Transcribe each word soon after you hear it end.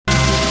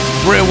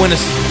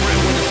breadwinners.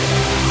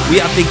 We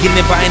out there getting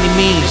it by any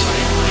means.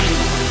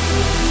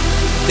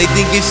 They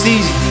think it's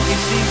easy.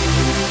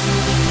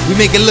 We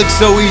make it look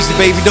so easy,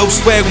 baby. Dope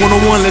swag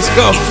 101, let's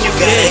go. If you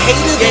got a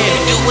hater, then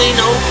you doing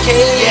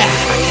okay.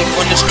 I came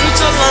from the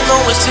streets, all I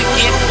know is to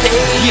get paid.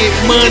 Get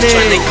money. Just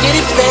trying to get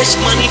it fast,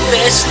 money,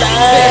 fast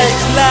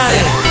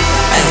life.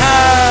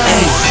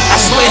 I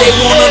swear they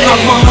wanna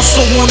knock my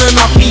hustle, wanna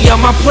knock me out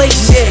my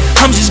place.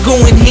 I'm just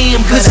going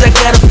ham cause I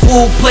got a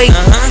full plate.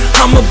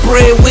 I'm a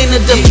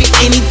breadwinner, defeat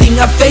anything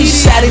I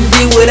face. I done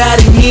did what I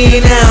done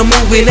here, now I'm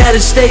moving out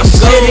of state.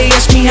 They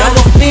asked me how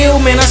I feel,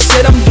 man, I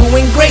said I'm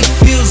doing great.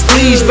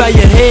 Please bow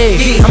your head,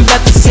 I'm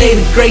about to say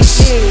the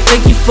grace.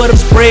 Thank you for the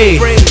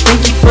bread,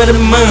 thank you for the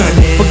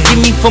money.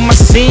 Forgive me for my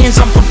sins,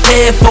 I'm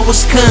prepared for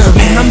what's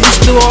coming. I'm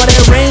used to all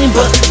that rain,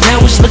 but now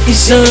it's looking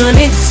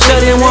sunny. She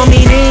didn't want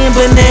me then,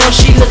 but now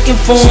she looking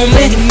for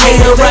me.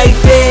 Hater right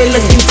there,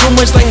 looking too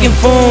much like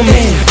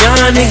informant.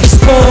 Y'all niggas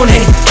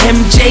corny,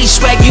 MJ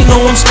swag, you know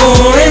I'm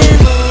scoring.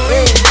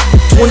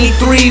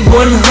 23,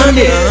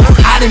 100.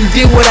 I done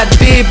did what I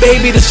did,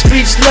 baby, the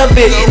streets love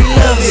it.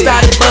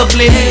 Started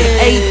bubbling,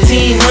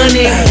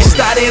 1800.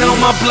 Started on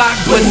my block,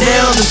 but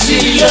now the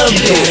city love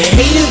it.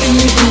 Hater, then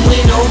you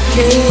doing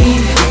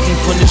okay. Looking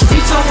from the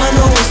streets, all I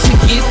know is to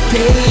get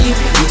paid.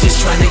 We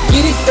just trying to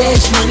get it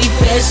fast, money,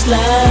 fast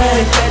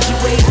life.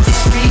 Graduate the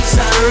streets,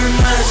 I earn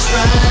my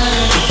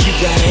stride. If you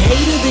got a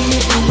hater, then you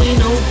doing